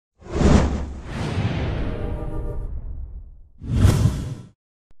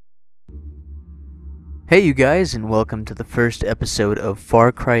Hey you guys, and welcome to the first episode of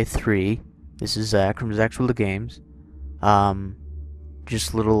Far Cry 3. This is Zach from Zach's World of Games.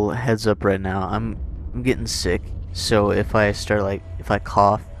 Just a little heads up right now. I'm getting sick, so if I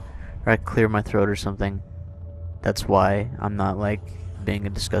cough or I clear my throat or something, that's why. I'm not being a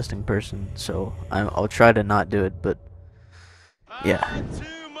disgusting person, so I'll try to not do it, but yeah.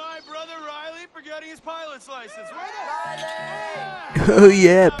 To my brother Riley for getting his pilot's license. Oh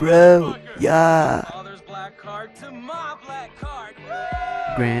yeah, bro. Yeah. Father's black card to my black card.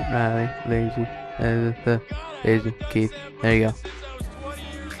 Grant, Riley, Lazy, Keith. There you go.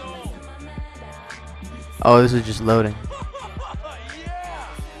 Oh, this is just loading.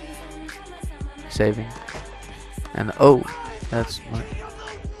 Saving. And oh, that's smart.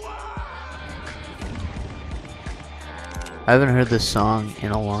 I haven't heard this song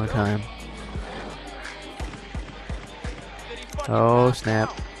in a long time. Oh snap.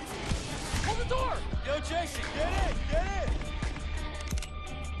 Hold the door. Yo, Jason, get in, get in.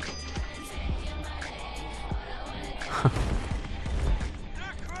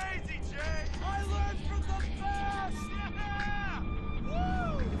 You're crazy, Jay. I learned from the best. Yeah.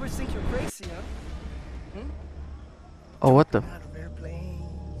 Woo! You ever think you're crazy, huh? Oh, what the? Out of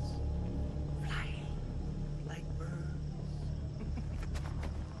airplanes, flying like birds.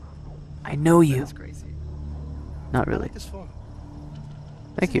 I know you. That's crazy. Not I really. like this phone.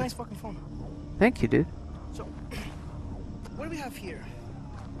 Thank It's you. a nice fucking phone. Thank you, dude. So, what do we have here?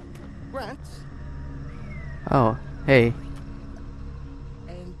 Grant Oh, hey.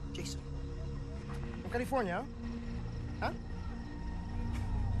 and Jason. From California, huh?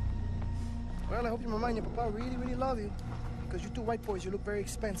 Well, I hope your mama and your papa really, really love you. Because you two white boys, you look very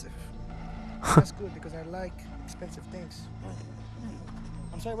expensive. That's good because I like expensive things.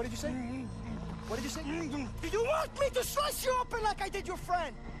 I'm sorry, what did you say? What did you say? Do you want me to slice you open like I did your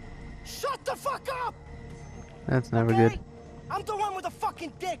friend? Shut the fuck up! That's never Okay? good. I'm the one with the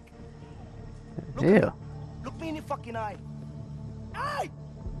fucking dick. Ew. Look me in the fucking eye. Hey!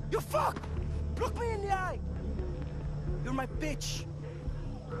 You fuck! Look me in the eye. You're my bitch.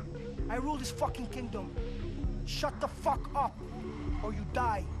 I rule this fucking kingdom. Shut the fuck up, or you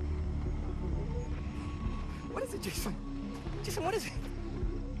die. What is it, Jason? Jason, what is it?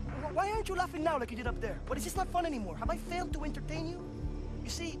 Why aren't you laughing now like you did up there? What, is this not fun anymore? Have I failed to entertain you? You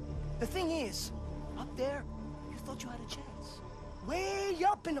see, the thing is, up there, you thought you had a chance. Way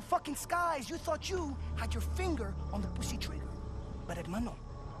up in the fucking skies, you thought you had your finger on the pussy trigger. But hermano,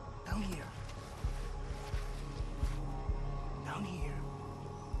 down here. Down here.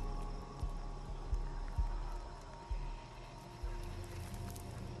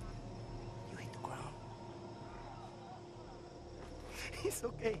 You hit the ground. It's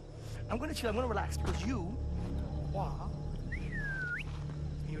okay. I'm gonna chill, I'm gonna relax because you, wow,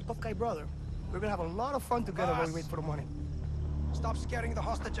 and your tough guy brother, we're gonna have a lot of fun together while we wait for the morning. Stop scaring the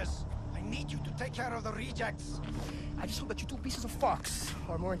hostages. I need you to take care of the rejects. I just hope that you two pieces of fox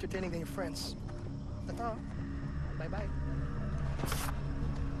are more entertaining than your friends. Ta-ta. Bye-bye.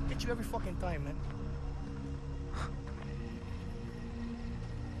 Get you every fucking time,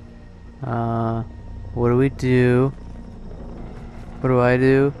 man. What do we do? What do I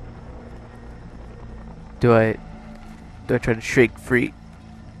do? Do I try to shake free?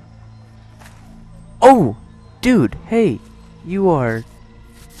 Oh! Dude, hey!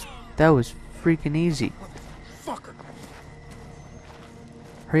 That was freaking easy. Fucker.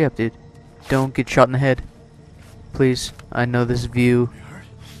 Hurry up, dude. Don't get shot in the head. Please. I know this view. You hurt?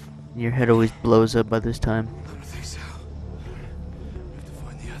 Your head always blows up by this time. I don't think so. We have to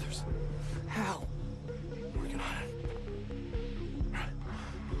find the others. How? Working on it.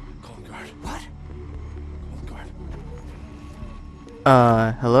 Call the guard. What? Call the guard.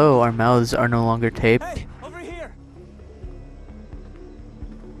 Hello, our mouths are no longer taped. Hey, over here!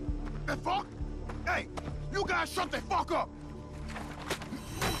 Hey, fuck! Hey, you guys shut the fuck up!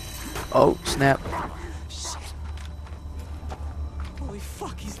 Oh, snap. Holy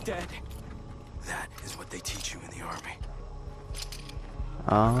fuck, he's dead. That is what they teach you in the army.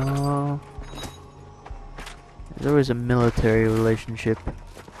 Oh. There was a military relationship.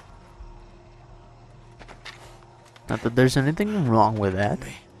 Not that there's anything wrong with that.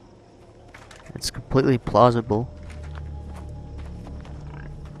 It's completely plausible.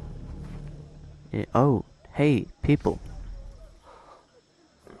 Yeah, oh, hey, people.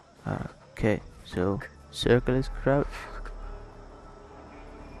 Okay, so circle is crouch.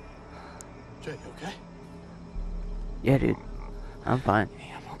 Jay, you okay? Yeah, dude, I'm fine.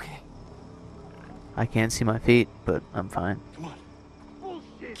 Hey, I'm okay. I can't see my feet, but I'm fine. Come on.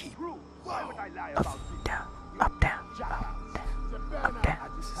 Bullshit. Keep Why would I lie Up, about this? down, up, down, up, down, up,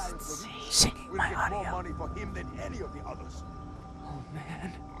 down. Singing We'll my get more audio. money for him than any of the others. Oh,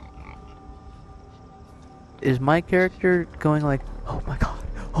 man. Is my character going like, oh my god,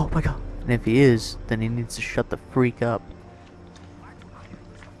 oh my god? And if he is, then he needs to shut the freak up.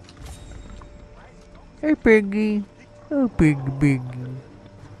 Hey, piggy. Oh, piggy.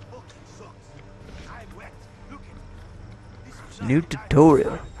 New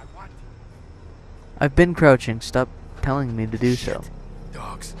tutorial. I've been crouching. Stop telling me to do so.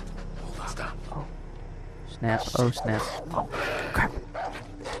 Dogs. Hold on. Stop. Oh. Snap. Oh, snap. Oh, crap.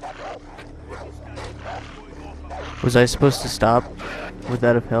 Was I supposed to stop? Would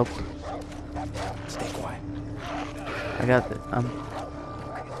that have helped? Stay quiet. I got this. I'm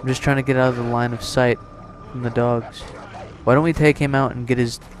just trying to get out of the line of sight from the dogs. Why don't we take him out and get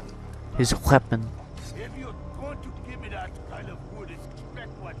his weapon? If you're going to give me that kind of wood, expect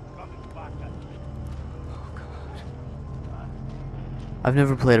what's coming back at you. I've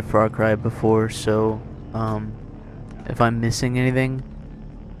never played a FarCry before, so if I'm missing anything,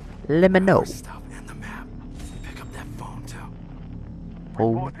 let me know. Stop and the map. Pick up that phone too.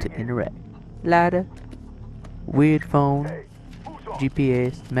 Hold to interact. Ladder. Weird phone.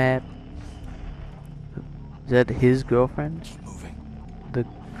 GPS. Map. Is that his girlfriend? Keep moving. The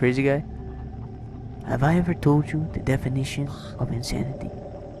crazy guy? Have I ever told you the definition of insanity?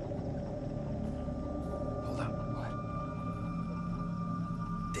 Hold up. What?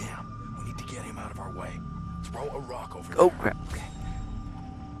 Damn. We need to get him out of our way. Throw a rock over Oh there. crap. Okay.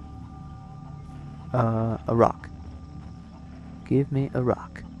 A rock. Give me a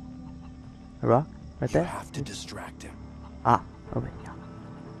rock. A rock? Right You there? have to distract him. Ah, over here.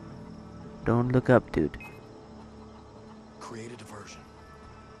 Don't look up, dude. Create a diversion.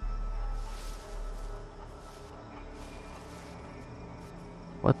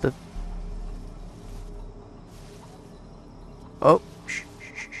 What the? Oh. Shh,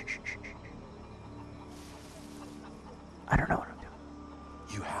 shh, shh, shh, shh, shh. I don't know what I'm doing.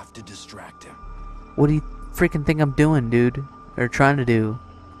 You have to distract him. What do you freaking think I'm doing, dude? Or trying to do?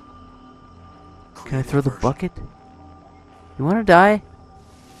 Can I Create a throw the diversion. bucket? You wanna die?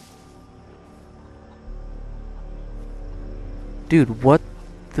 Dude, what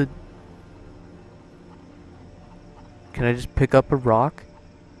the... Can I just pick up a rock?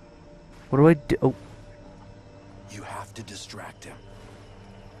 What do I do? Oh, You have to distract him.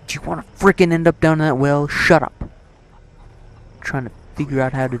 do you wanna freaking end up down that well? Shut up. I'm trying to figure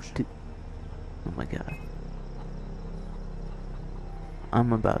out how to do... Oh my god.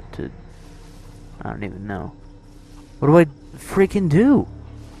 I'm about to... I don't even know. What do I freaking do?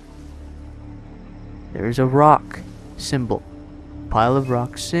 There's a rock symbol. Pile of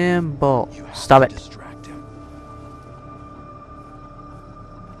rock symbol. You have Stop to it. distract him.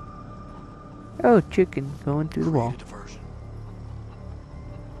 Oh, chicken going through the Create wall. a diversion.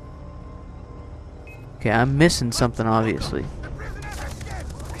 Okay, I'm missing something obviously.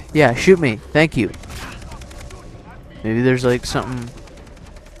 Yeah, shoot me. Thank you. Maybe there's like something...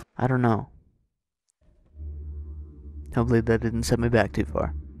 I don't know. Hopefully that didn't set me back too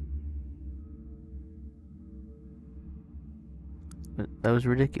far. But that was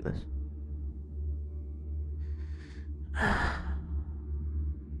ridiculous.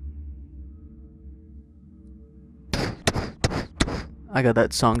 I got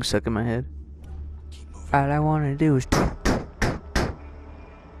that song stuck in my head. Keep moving. All I want to do is...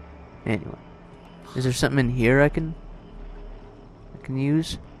 Anyway. Is there something in here I can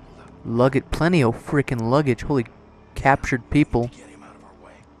use? Luggage. Plenty of freaking luggage. Holy captured people. Get him out of our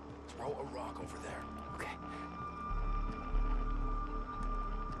way. Throw a rock over there. Okay.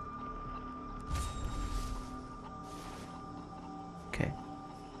 Okay.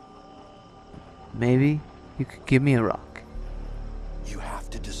 Maybe you could give me a rock. You have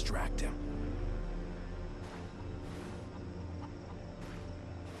to distract him.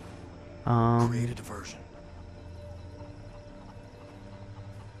 Create a diversion.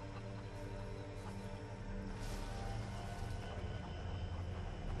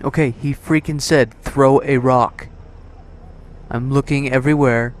 Okay, he freaking said throw a rock. I'm looking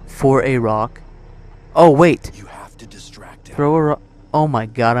everywhere for a rock. Oh, wait. You have to distract him. Throw a rock. Oh my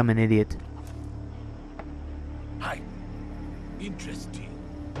god, I'm an idiot. Hi. Interesting.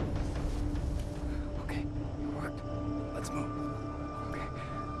 Okay, it worked. Let's move. Okay.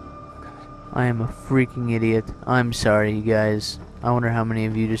 I am a freaking idiot. I'm sorry, you guys. I wonder how many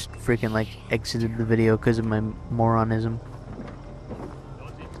of you just freaking like exited the video because of my moronism.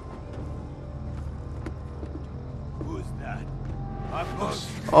 Who's that? I'm not.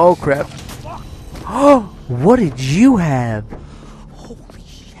 Oh crap. Oh, what did you have? Holy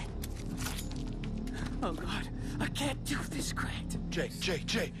shit. Oh, God. I can't do this, Grant.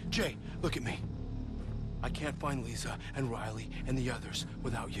 Jay, look at me. I can't find Lisa and Riley and the others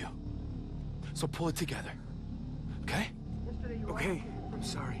without you. So pull it together, okay? Okay, I'm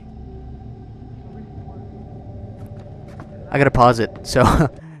sorry. I gotta pause it. So,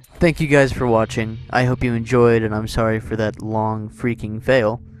 thank you guys for watching. I hope you enjoyed, and I'm sorry for that long freaking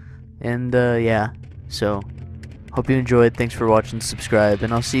fail. And, yeah. So, hope you enjoyed. Thanks for watching. Subscribe,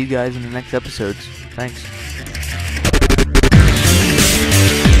 and I'll see you guys in the next episodes. Thanks.